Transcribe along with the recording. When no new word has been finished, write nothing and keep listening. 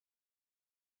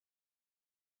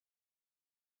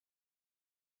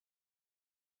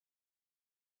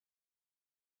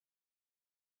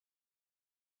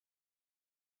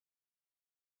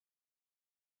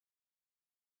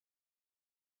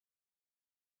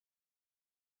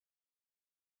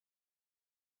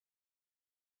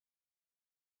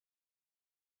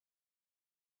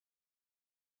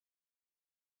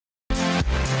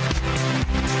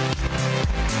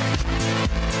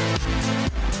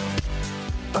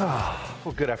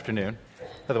Well, good afternoon.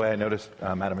 By the way, I noticed,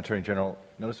 Madam Attorney General,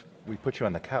 notice we put you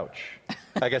on the couch.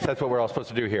 I guess that's what we're all supposed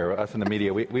to do here, us in the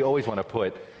media. We always want to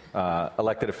put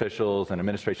elected officials and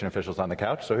administration officials on the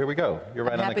couch, so here we go. You're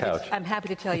right on the couch. I'm happy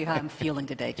to tell you how I'm feeling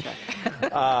today, Chuck.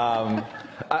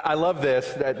 I love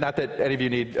this. Not that any of you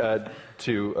need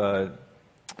to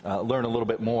learn a little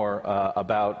bit more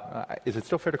about, is it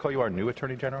still fair to call you our new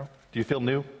Attorney General? Do you feel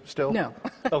new still? No.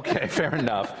 Okay, fair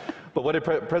enough. But what did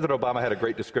President Obama had a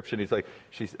great description. He's like,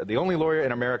 she's the only lawyer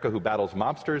in America who battles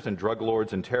mobsters and drug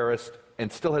lords and terrorists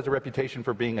and still has a reputation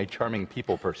for being a charming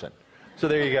people person. So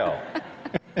there you go.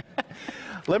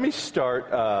 Let me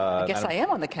start. I guess I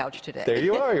am on the couch today. There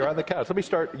you are. You're on the couch. Let me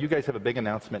start. You guys have a big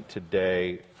announcement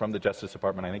today from the Justice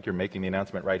Department. I think you're making the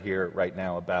announcement right here, right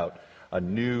now, about a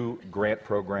new grant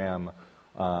program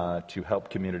to help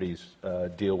communities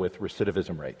deal with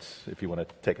recidivism rates, if you want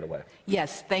to take it away.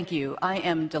 Yes, thank you. I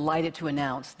am delighted to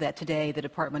announce that today the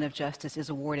Department of Justice is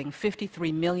awarding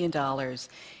 $53 million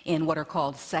in what are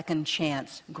called second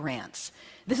chance grants.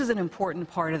 This is an important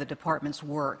part of the department's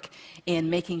work in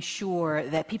making sure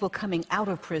that people coming out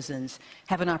of prisons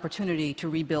have an opportunity to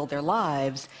rebuild their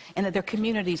lives and that their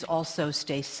communities also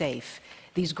stay safe.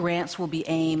 These grants will be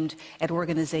aimed at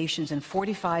organizations in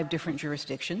 45 different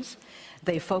jurisdictions.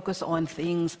 They focus on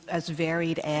things as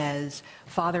varied as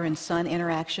father and son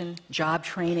interaction, job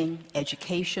training,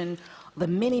 education, the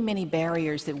many, many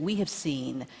barriers that we have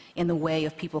seen in the way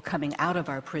of people coming out of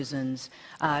our prisons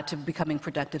to becoming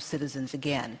productive citizens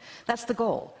again. That's the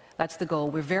goal. That's the goal.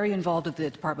 We're very involved with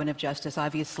the Department of Justice,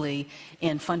 obviously,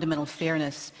 in fundamental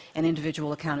fairness and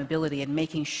individual accountability and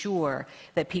making sure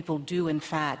that people do, in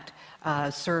fact,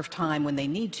 serve time when they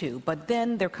need to. But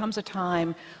then there comes a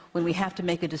time when we have to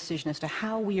make a decision as to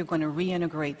how we are going to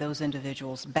reintegrate those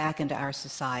individuals back into our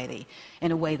society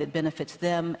in a way that benefits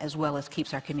them as well as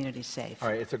keeps our communities safe. All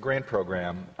right, it's a grant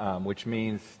program, which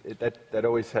means that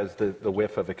always has the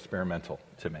whiff of experimental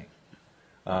to me,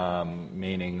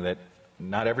 meaning that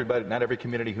not every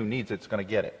community who needs it's going to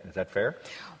get it. Is that fair?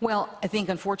 Well, I think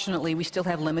unfortunately we still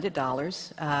have limited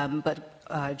dollars,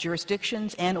 but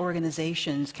jurisdictions and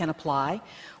organizations can apply.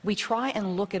 We try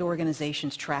and look at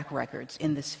organizations' track records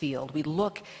in this field. We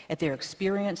look at their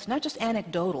experience, not just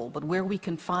anecdotal, but where we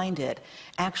can find it,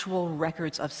 actual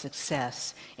records of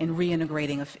success in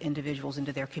reintegrating individuals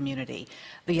into their community.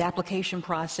 The application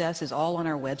process is all on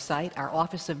our website. Our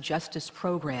Office of Justice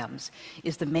Programs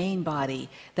is the main body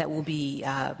that will be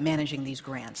managing these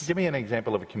grants. Give me an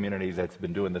example of a community that's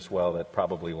been doing this well that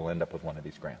probably will end up with one of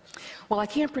these grants. Well, I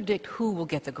can't predict who will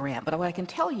get the grant, but what I can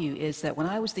tell you is that when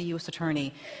I was the U.S.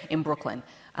 Attorney in Brooklyn,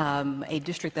 a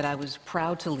district that I was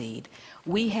proud to lead,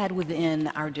 we had within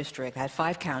our district, I had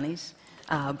 5 counties,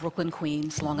 Brooklyn,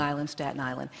 Queens, Long Island, Staten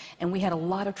Island, and we had a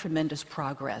lot of tremendous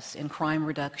progress in crime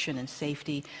reduction and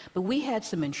safety, but we had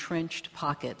some entrenched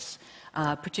pockets,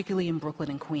 particularly in Brooklyn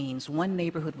and Queens. One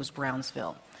neighborhood was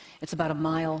Brownsville. It's about a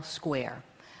mile square.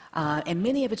 And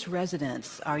many of its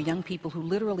residents are young people who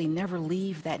literally never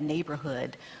leave that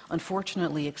neighborhood,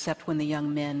 unfortunately, except when the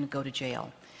young men go to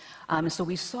jail. So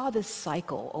we saw this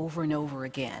cycle over and over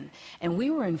again. And we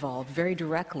were involved very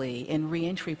directly in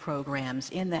reentry programs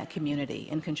in that community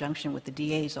in conjunction with the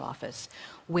DA's office,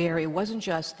 where it wasn't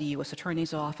just the U.S.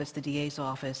 Attorney's Office, the DA's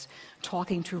office,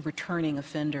 talking to returning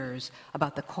offenders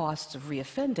about the costs of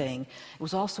reoffending. It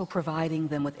was also providing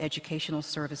them with educational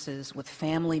services, with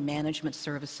family management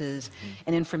services,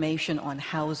 and information on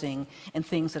housing and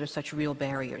things that are such real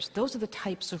barriers. Those are the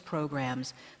types of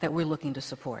programs that we're looking to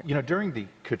support. You know, during the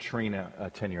Katrina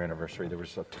 10-year anniversary, there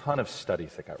was a ton of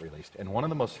studies that got released, and one of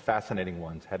the most fascinating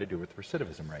ones had to do with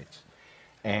recidivism rates.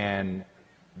 And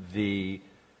the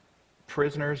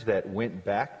prisoners that went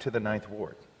back to the Ninth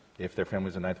Ward, if their family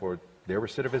was in the Ninth Ward, their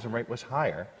recidivism rate was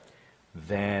higher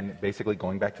than basically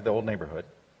going back to the old neighborhood.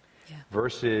 Yeah.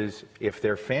 Versus if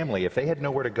their family, if they had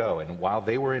nowhere to go, and while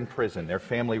they were in prison, their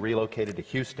family relocated to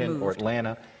Houston or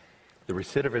Atlanta, the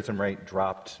recidivism rate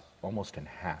dropped almost in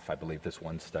half, I believe this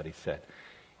one study said.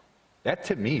 That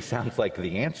to me sounds like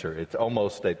the answer. It's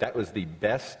almost that was the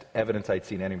best evidence I'd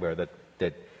seen anywhere that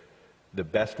the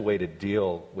best way to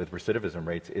deal with recidivism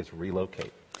rates is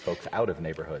relocate folks out of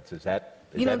neighborhoods. Is that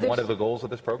one of the goals of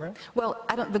this program? Well,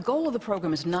 the goal of the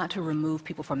program is not to remove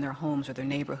people from their homes or their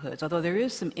neighborhoods, although there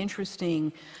is some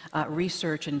interesting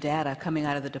research and data coming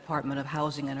out of the Department of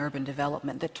Housing and Urban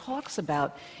Development that talks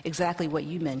about exactly what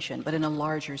you mentioned, but in a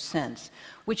larger sense,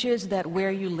 which is that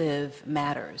where you live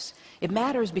matters. It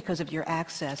matters because of your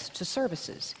access to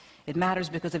services. It matters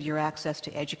because of your access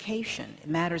to education. It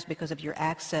matters because of your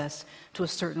access to a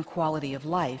certain quality of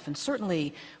life. And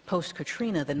certainly,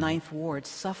 post-Katrina, the Ninth Ward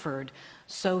suffered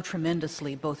so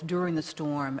tremendously, both during the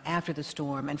storm, after the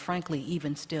storm, and frankly,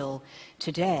 even still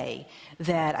today,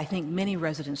 that I think many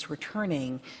residents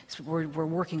returning were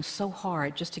working so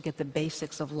hard just to get the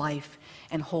basics of life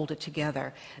and hold it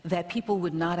together, that people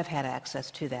would not have had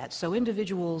access to that. So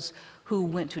individuals who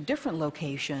went to different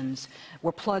locations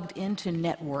were plugged into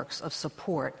networks of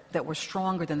support that were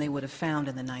stronger than they would have found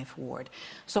in the Ninth Ward.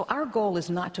 So our goal is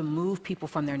not to move people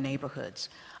from their neighborhoods.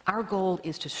 Our goal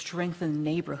is to strengthen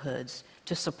neighborhoods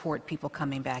to support people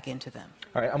coming back into them.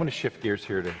 All right, I'm going to shift gears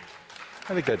here to,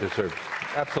 I think that deserves,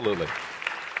 absolutely.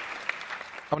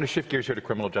 I'm going to shift gears here to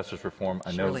criminal justice reform.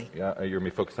 I know you're going to be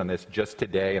focused on this just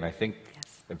today, and I think,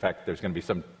 in fact, there's going to be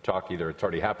some talk, either it's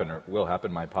already happened or will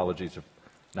happen. My apologies for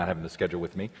not having the schedule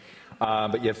with me.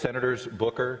 But you have Senators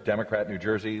Booker, Democrat, New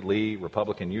Jersey, Lee,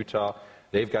 Republican, Utah.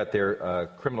 They've got their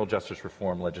criminal justice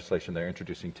reform legislation they're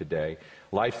introducing today.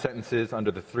 Life sentences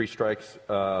under the 3 strikes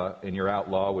and you're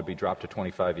out law would be dropped to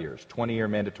 25 years. 20-year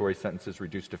mandatory sentences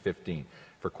reduced to 15.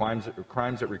 For crimes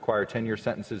that require 10-year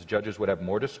sentences, judges would have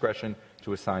more discretion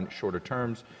to assign shorter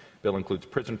terms. Bill includes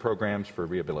prison programs for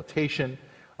rehabilitation,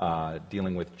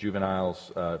 dealing with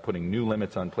juveniles, putting new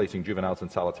limits on placing juveniles in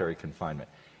solitary confinement.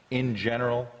 In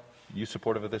general, you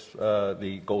supportive of this,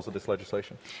 the goals of this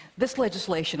legislation? This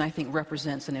legislation, I think,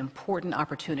 represents an important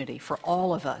opportunity for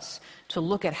all of us to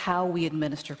look at how we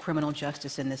administer criminal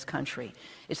justice in this country.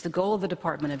 It's the goal of the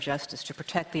Department of Justice to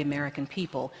protect the American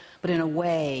people, but in a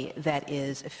way that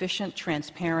is efficient,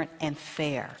 transparent, and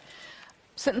fair.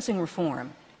 Sentencing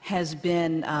reform has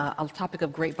been a topic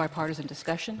of great bipartisan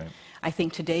discussion. Right. I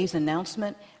think today's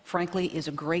announcement, frankly, is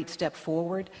a great step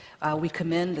forward. We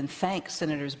commend and thank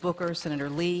Senators Booker, Senator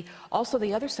Lee, also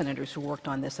the other senators who worked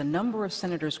on this. A number of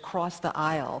senators crossed the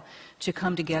aisle to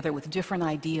come together with different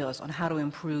ideas on how to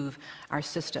improve our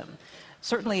system.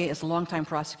 Certainly, as a longtime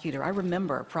prosecutor, I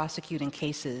remember prosecuting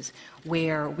cases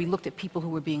where we looked at people who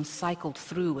were being cycled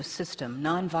through a system,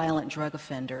 nonviolent drug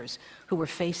offenders who were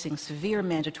facing severe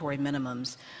mandatory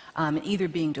minimums, either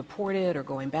being deported or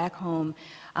going back home,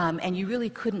 and you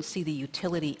really couldn't see the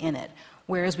utility in it.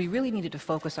 Whereas we really needed to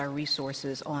focus our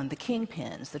resources on the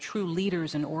kingpins, the true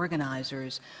leaders and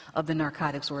organizers of the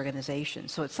narcotics organization.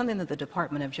 So it's something that the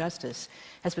Department of Justice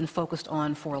has been focused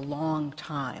on for a long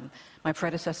time. My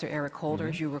predecessor, Eric Holder,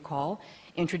 as you recall,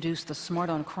 introduced the Smart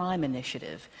on Crime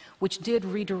initiative, which did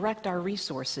redirect our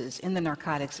resources in the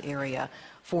narcotics area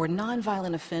for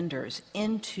nonviolent offenders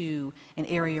into an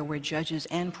area where judges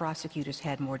and prosecutors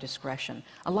had more discretion.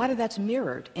 A lot of that's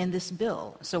mirrored in this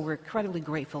bill, so we're incredibly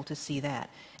grateful to see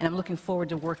that. And I'm looking forward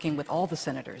to working with all the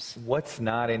senators. What's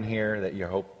not in here that you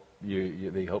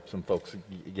hope some folks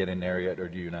get in there yet, or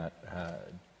do you not?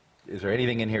 Is there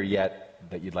anything in here yet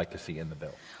that you'd like to see in the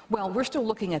bill? Well, we're still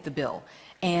looking at the bill,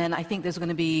 and I think there's going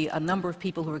to be a number of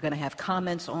people who are going to have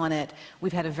comments on it.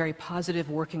 We've had a very positive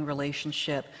working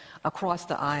relationship across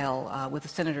the aisle with the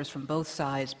senators from both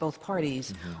sides, both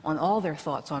parties, on all their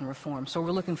thoughts on reform. So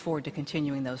we're looking forward to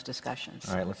continuing those discussions.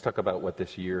 All right, let's talk about what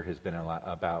this year has been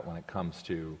about when it comes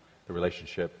to the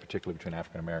relationship, particularly between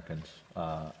African Americans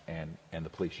and the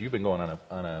police. You've been going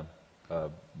on a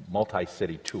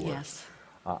multi-city tour. Yes.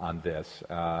 On this.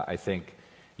 I think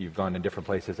you've gone to different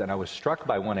places, and I was struck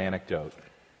by one anecdote.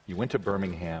 You went to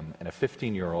Birmingham, and a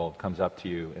 15-year-old comes up to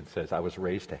you and says, "I was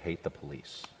raised to hate the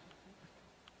police."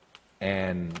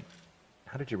 And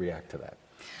how did you react to that?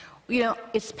 You know,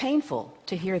 it's painful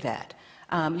to hear that.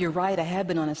 You're right, I have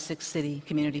been on a 6-city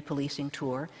community policing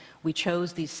tour. We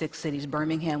chose these 6 cities.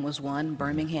 Birmingham was one,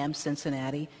 Birmingham,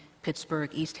 Cincinnati, Pittsburgh,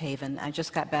 East Haven. I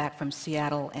just got back from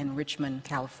Seattle and Richmond,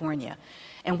 California.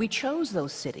 And we chose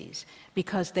those cities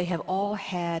because they have all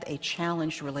had a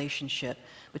challenged relationship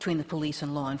between the police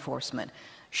and law enforcement.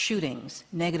 Shootings,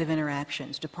 negative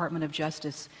interactions, Department of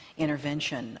Justice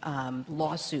intervention,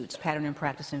 lawsuits, pattern and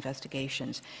practice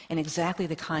investigations, and exactly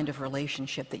the kind of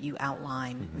relationship that you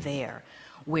outline there,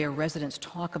 where residents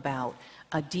talk about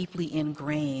a deeply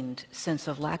ingrained sense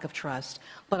of lack of trust,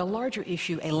 but a larger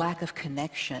issue, a lack of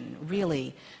connection,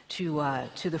 really, to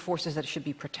the forces that should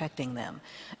be protecting them.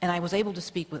 And I've been able to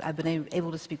speak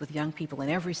with young people in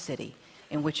every city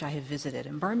in which I have visited.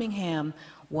 And Birmingham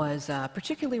was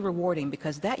particularly rewarding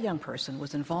because that young person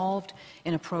was involved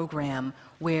in a program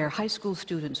where high school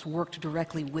students worked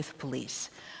directly with police.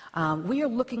 We are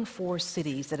looking for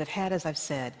cities that have had, as I've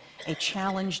said, a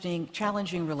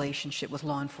challenging relationship with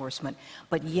law enforcement,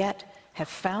 but yet have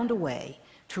found a way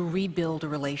to rebuild a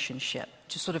relationship,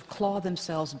 to sort of claw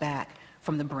themselves back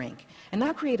from the brink. And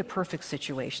not create a perfect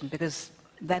situation, because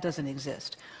That doesn't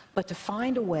exist. But to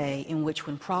find a way in which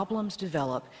when problems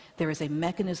develop, there is a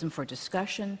mechanism for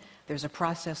discussion, there's a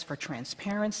process for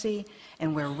transparency,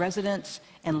 and where residents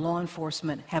and law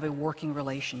enforcement have a working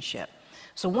relationship.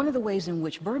 So one of the ways in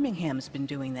which Birmingham has been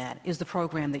doing that is the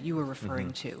program that you were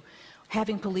referring to.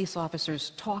 Having police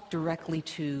officers talk directly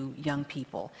to young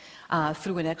people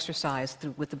through an exercise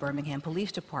with the Birmingham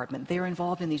Police Department. They're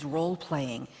involved in these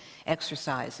role-playing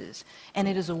exercises, and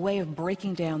it is a way of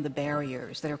breaking down the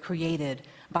barriers that are created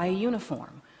by a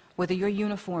uniform. Whether your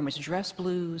uniform is dress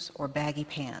blues or baggy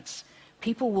pants,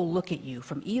 people will look at you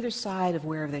from either side of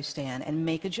wherever they stand and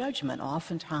make a judgment,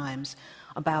 oftentimes,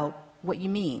 about what you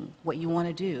mean, what you want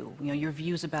to do, your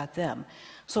views about them.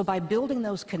 So by building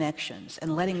those connections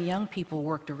and letting young people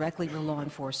work directly with law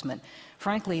enforcement,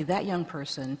 frankly, that young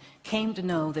person came to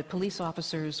know that police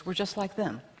officers were just like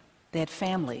them. They had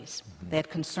families, they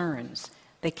had concerns,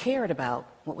 they cared about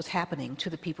what was happening to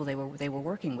the people they were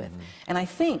working with. And I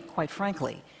think, quite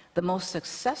frankly, the most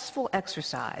successful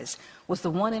exercise was the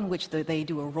one in which they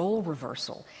do a role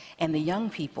reversal, and the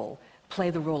young people play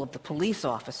the role of the police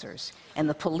officers, and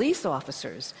the police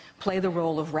officers play the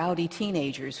role of rowdy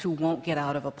teenagers who won't get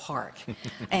out of a park.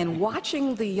 And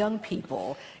watching the young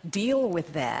people deal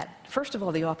with that, first of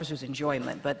all, the officers'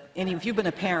 enjoyment, but if you've been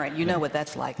a parent, you know what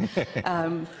that's like.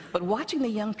 But watching the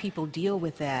young people deal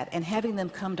with that and having them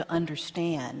come to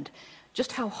understand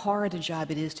just how hard a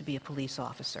job it is to be a police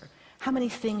officer, how many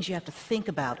things you have to think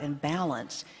about and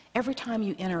balance every time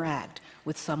you interact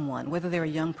with someone, whether they're a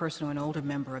young person or an older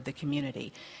member of the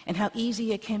community, and how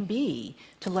easy it can be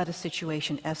to let a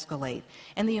situation escalate,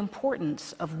 and the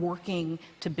importance of working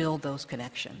to build those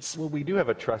connections. Well, we do have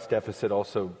a trust deficit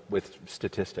also with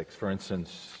statistics. For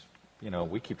instance,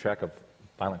 we keep track of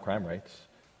violent crime rates,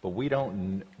 but we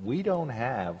don't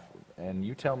have, and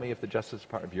you tell me if the Justice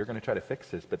Department, if you're going to try to fix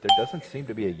this, but there doesn't seem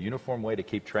to be a uniform way to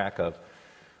keep track of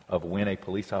when a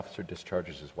police officer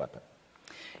discharges his weapon.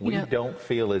 We don't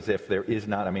feel as if there is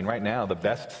not, right now the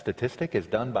best statistic is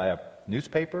done by a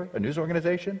newspaper, a news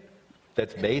organization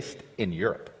that's based in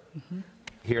Europe.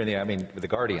 Here in the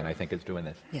Guardian, I think, is doing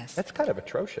this. Yes. That's kind of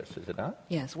atrocious, is it not?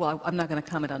 Yes. Well, I'm not going to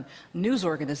comment on news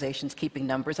organizations keeping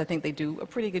numbers. I think they do a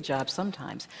pretty good job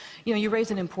sometimes. You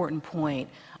raise an important point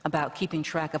about keeping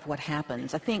track of what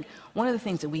happens. I think one of the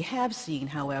things that we have seen,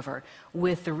 however,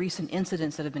 with the recent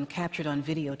incidents that have been captured on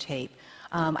videotape,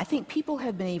 I think people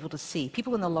have been able to see,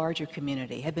 people in the larger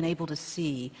community have been able to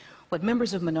see what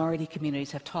members of minority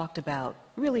communities have talked about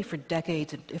really for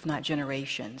decades, if not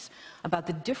generations, about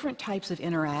the different types of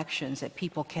interactions that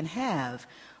people can have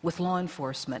with law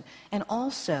enforcement, and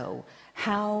also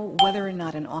how, whether or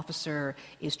not an officer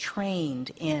is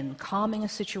trained in calming a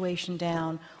situation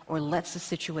down or lets the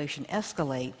situation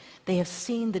escalate, they have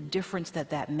seen the difference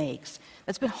that makes.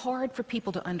 That's been hard for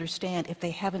people to understand if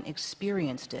they haven't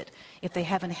experienced it, if they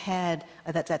haven't had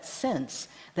that sense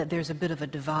that there's a bit of a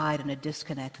divide and a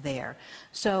disconnect there.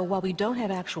 So while we don't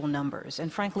have actual numbers,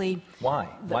 and frankly... Why?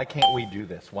 Why can't we do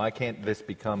this? Why can't this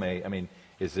become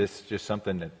is this just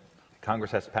something that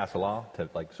Congress has to pass a law to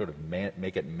sort of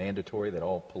make it mandatory that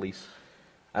all police...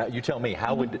 you tell me,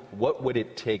 what would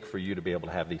it take for you to be able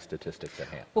to have these statistics at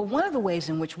hand? Well, one of the ways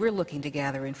in which we're looking to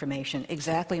gather information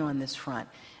exactly on this front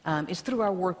is through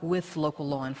our work with local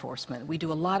law enforcement. We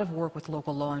do a lot of work with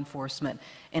local law enforcement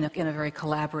in a very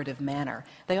collaborative manner.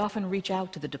 They often reach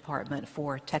out to the department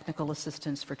for technical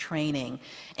assistance, for training,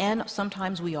 and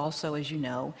sometimes we also, as you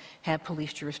know, have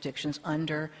police jurisdictions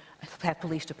have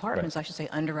police departments, right, I should say,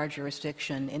 under our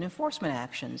jurisdiction in enforcement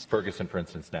actions. Ferguson, for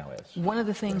instance, now is. One of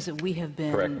the things that we have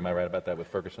been... Correct, am I right about that with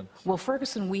Ferguson? Well,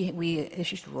 Ferguson, we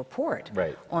issued a report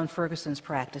on Ferguson's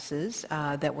practices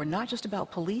that were not just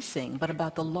about policing, but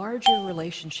about the larger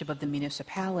relationship of the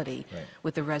municipality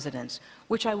with the residents,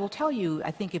 which I will tell you,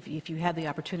 I think if you had the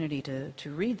opportunity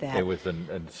to read that... It was a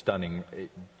stunning,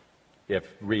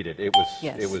 read it,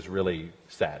 it was really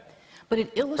sad. But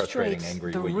it illustrates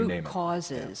the root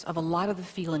causes of a lot of the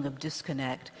feeling of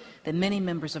disconnect that many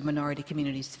members of minority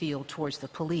communities feel towards the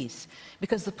police,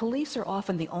 because the police are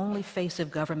often the only face of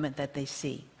government that they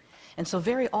see. And so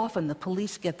very often the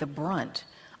police get the brunt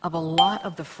of a lot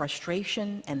of the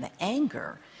frustration and the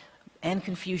anger and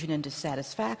confusion and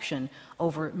dissatisfaction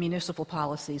over municipal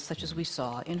policies such as we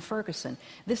saw in Ferguson.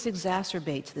 This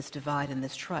exacerbates this divide and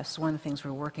this trust, one of the things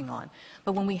we're working on.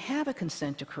 But when we have a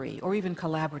consent decree or even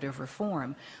collaborative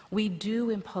reform, we do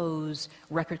impose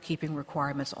record-keeping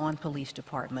requirements on police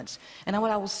departments. And what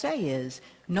I will say is,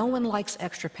 no one likes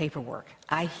extra paperwork.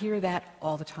 I hear that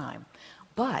all the time.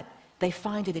 But they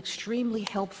find it extremely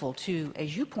helpful to,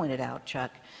 as you pointed out,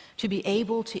 Chuck, to be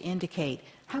able to indicate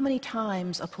how many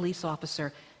times a police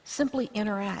officer simply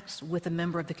interacts with a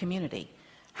member of the community.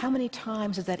 How many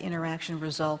times does that interaction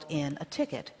result in a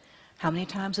ticket? How many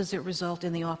times does it result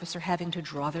in the officer having to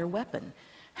draw their weapon?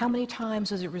 How many times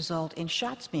does it result in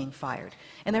shots being fired?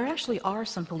 And there actually are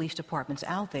some police departments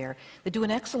out there that do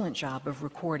an excellent job of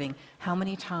recording how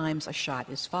many times a shot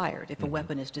is fired, if a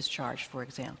weapon is discharged, for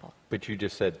example. But you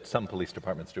just said some police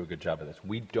departments do a good job of this.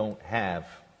 We don't have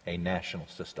a national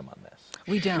system on this.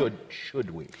 We don't.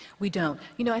 Should we? We don't.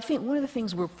 You know, I think one of the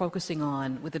things we're focusing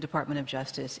on with the Department of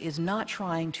Justice is not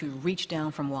trying to reach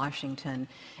down from Washington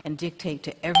and dictate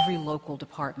to every local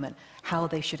department how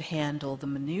they should handle the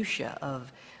minutia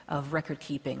of record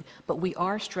keeping, but we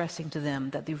are stressing to them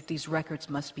that these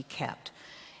records must be kept.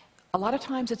 A lot of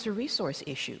times it's a resource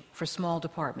issue for small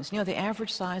departments. You know, the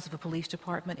average size of a police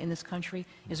department in this country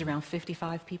is around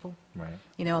 55 people. Right.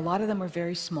 You know, a lot of them are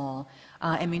very small,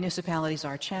 and municipalities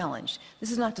are challenged. This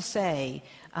is not to say,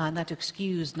 not to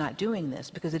excuse not doing this,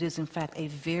 because it is in fact a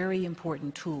very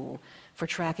important tool for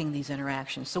tracking these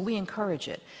interactions. So we encourage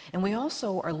it. And we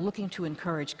also are looking to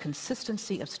encourage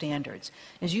consistency of standards.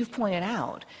 As you've pointed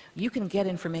out, you can get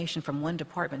information from one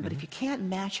department, but if you can't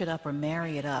match it up or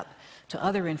marry it up to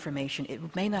other information,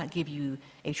 it may not give you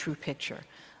a true picture.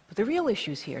 But the real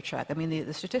issues here, Chuck, I mean,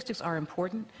 the statistics are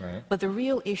important, right, but the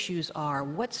real issues are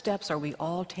what steps are we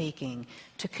all taking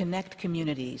to connect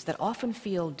communities that often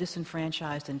feel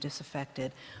disenfranchised and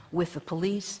disaffected with the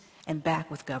police and back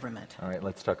with government. All right,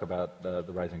 let's talk about the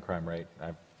rising crime rate.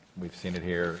 We've seen it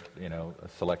here, you know, a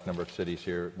select number of cities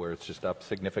here where it's just up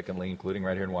significantly, including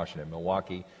right here in Washington.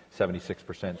 Milwaukee,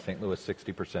 76%, St. Louis,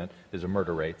 60% is the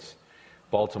murder rates.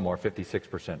 Baltimore,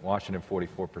 56%, Washington,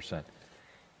 44%.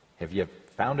 Have you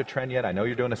found a trend yet? I know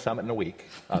you're doing a summit in a week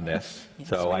on this, Yes,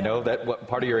 so I know that what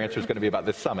part of your answer is going to be about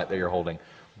this summit that you're holding.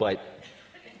 But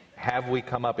have we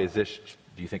come up, do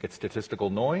you think it's statistical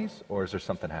noise, or is there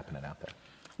something happening out there?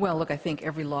 Well, look, I think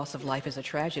every loss of life is a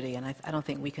tragedy, and I don't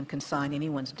think we can consign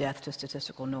anyone's death to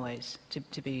statistical noise,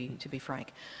 to be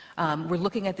frank. We're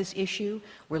looking at this issue.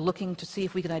 We're looking to see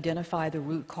if we can identify the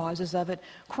root causes of it.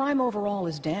 Crime overall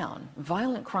is down.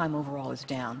 Violent crime overall is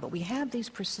down, but we have these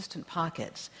persistent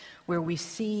pockets where we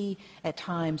see at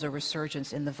times a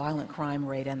resurgence in the violent crime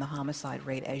rate and the homicide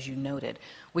rate, as you noted.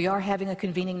 We are having a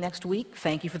convening next week.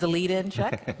 Thank you for the lead-in,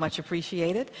 Chuck. Much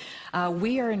appreciated.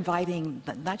 We are inviting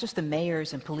not just the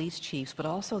mayors and police chiefs, but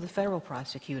also the federal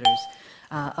prosecutors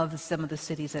of some of the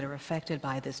cities that are affected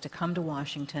by this to come to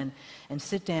Washington and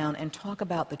sit down and talk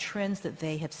about the trends that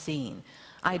they have seen.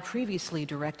 I had previously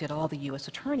directed all the U.S.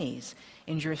 attorneys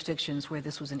in jurisdictions where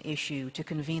this was an issue to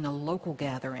convene a local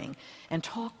gathering and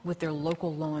talk with their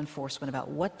local law enforcement about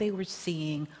what they were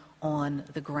seeing on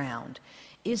the ground.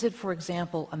 Is it, for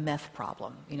example, a meth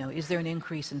problem? You know, is there an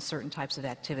increase in certain types of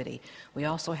activity? We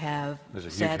also have, there's a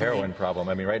huge heroin problem.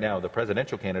 I mean, right now, the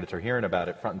presidential candidates are hearing about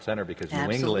it front and center because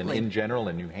New England in general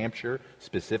and New Hampshire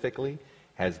specifically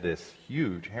has this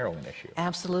huge heroin issue.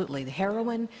 Absolutely. The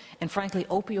heroin and, frankly,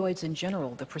 opioids in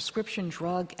general, the prescription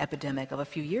drug epidemic of a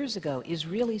few years ago is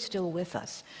really still with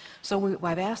us. So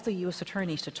I've asked the U.S.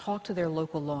 attorneys to talk to their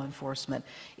local law enforcement.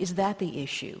 Is that the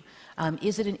issue?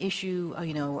 Is it an issue,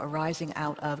 arising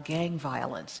out of gang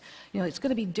violence? You know, it's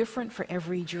going to be different for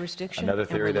every jurisdiction. Another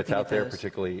theory that's out there,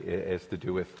 particularly, is to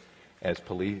do with as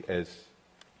police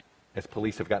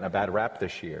have gotten a bad rap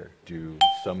this year, do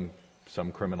some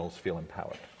criminals feel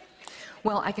empowered?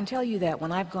 Well, I can tell you that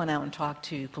when I've gone out and talked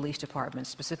to police departments,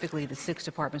 specifically the 6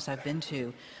 departments I've been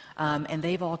to, and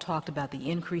they've all talked about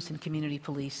the increase in community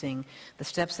policing, the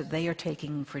steps that they are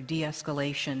taking for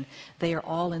de-escalation, they are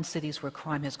all in cities where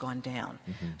crime has gone down.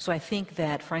 So I think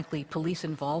that, frankly, police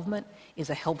involvement is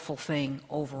a helpful thing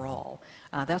overall.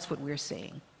 That's what we're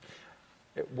seeing.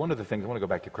 One of the things, I want to go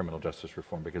back to criminal justice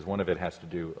reform because one of it has to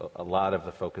do, a lot of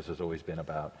the focus has always been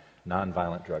about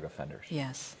nonviolent drug offenders.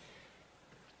 Yes.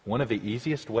 One of the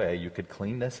easiest way you could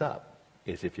clean this up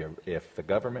is if the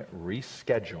government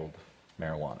rescheduled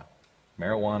marijuana.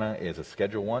 Marijuana is a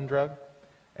Schedule I drug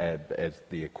as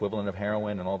the equivalent of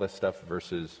heroin and all this stuff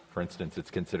versus, for instance,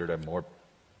 it's considered a more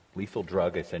lethal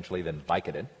drug essentially than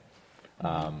Vicodin.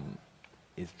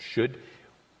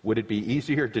 Would it be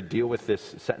easier to deal with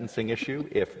this sentencing issue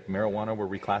if marijuana were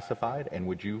reclassified, and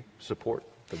would you support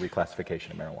the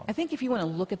reclassification of marijuana? I think if you want to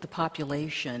look at the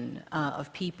population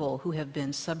of people who have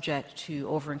been subject to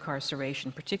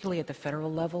over-incarceration, particularly at the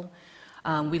federal level,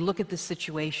 we look at this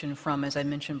situation from, as I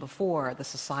mentioned before, the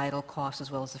societal cost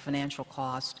as well as the financial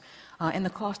cost, and the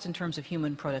cost in terms of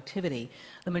human productivity,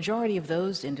 the majority of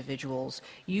those individuals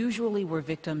usually were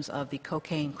victims of the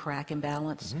cocaine-crack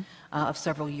imbalance of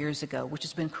several years ago, which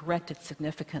has been corrected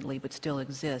significantly but still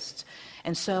exists.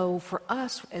 And so for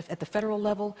us, at the federal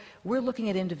level, we're looking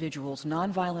at individuals,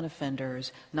 nonviolent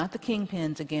offenders, not the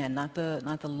kingpins, again, not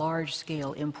the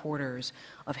large-scale importers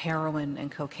of heroin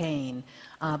and cocaine,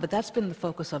 but that's been the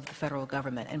focus of the federal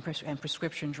government, and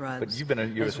prescription drugs. But you've been a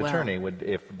U.S. attorney.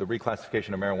 If the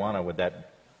reclassification of marijuana, would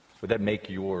that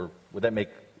make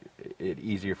it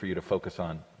easier for you to focus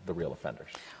on the real offenders?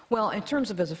 Well, in terms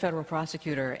of as a federal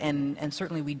prosecutor, and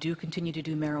certainly we do continue to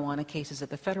do marijuana cases at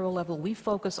the federal level, we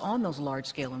focus on those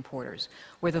large-scale importers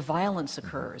where the violence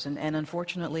occurs. And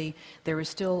unfortunately, there is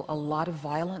still a lot of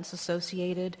violence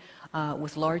associated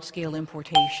with large-scale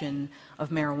importation of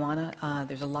marijuana.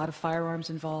 There's a lot of firearms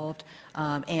involved,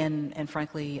 and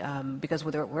frankly, because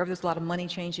wherever there's a lot of money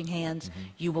changing hands,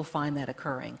 you will find that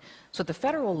occurring. So at the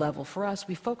federal level, for us,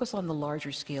 we focus on the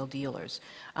larger-scale dealers.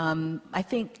 I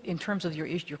think in terms of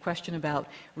your question about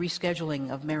rescheduling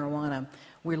of marijuana,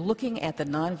 we're looking at the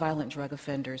nonviolent drug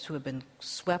offenders who have been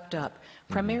swept up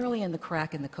primarily in the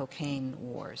crack and the cocaine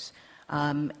wars.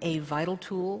 A vital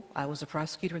tool. I was a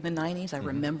prosecutor in the 90s. I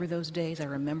remember those days. I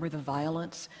remember the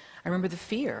violence. I remember the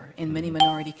fear in many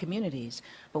minority communities.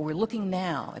 But we're looking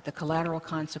now at the collateral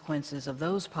consequences of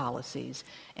those policies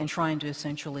and trying to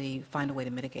essentially find a way to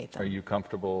mitigate them. Are you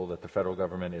comfortable that the federal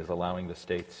government is allowing the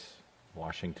states,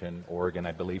 Washington, Oregon,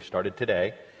 I believe, started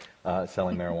today,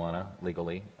 selling marijuana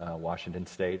legally, Washington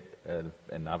State,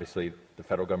 and obviously the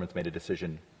federal government's made a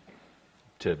decision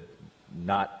to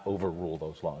not overrule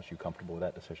those laws. You comfortable with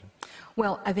that decision?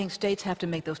 Well, I think states have to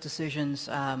make those decisions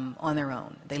on their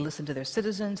own. They listen to their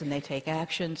citizens and they take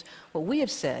actions. What we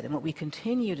have said and what we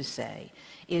continue to say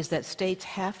is that states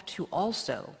have to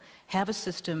also have a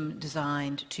system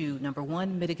designed to, number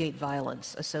one, mitigate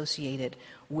violence associated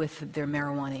with their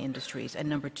marijuana industries, and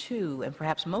number two, and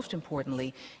perhaps most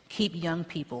importantly, keep young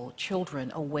people,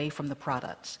 children, away from the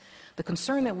products. The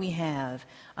concern that we have,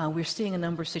 we're seeing a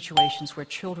number of situations where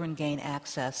children gain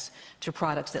access to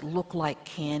products that look like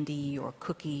candy or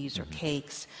cookies or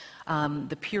cakes.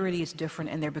 The purity is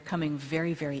different and they're becoming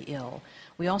very, very ill.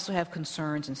 We also have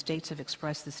concerns, and states have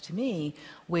expressed this to me,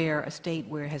 where a state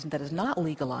that has not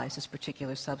legalized this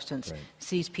particular substance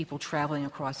sees people traveling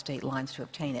across state lines to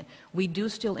obtain it. We do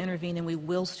still intervene, and we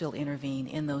will still intervene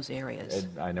in those areas.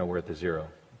 And I know we're at the zero.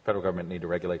 Federal government need to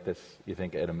regulate this, you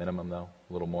think, at a minimum, though?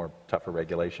 A little more tougher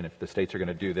regulation. If the states are going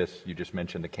to do this, you just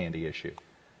mentioned the candy issue.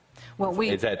 Well,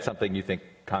 is that something you think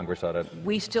Congress ought to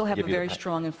We still have a very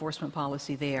strong enforcement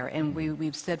policy there, and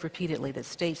we've said repeatedly that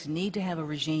states need to have a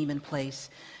regime in place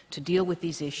to deal with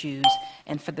these issues,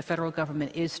 and the federal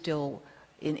government is still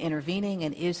intervening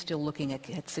and is still looking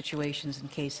at situations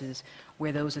and cases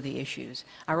where those are the issues.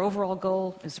 Our overall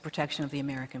goal is the protection of the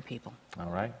American people.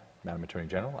 All right. Madam Attorney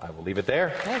General, I will leave it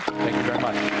there. Okay. Thank you very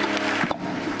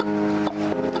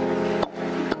much.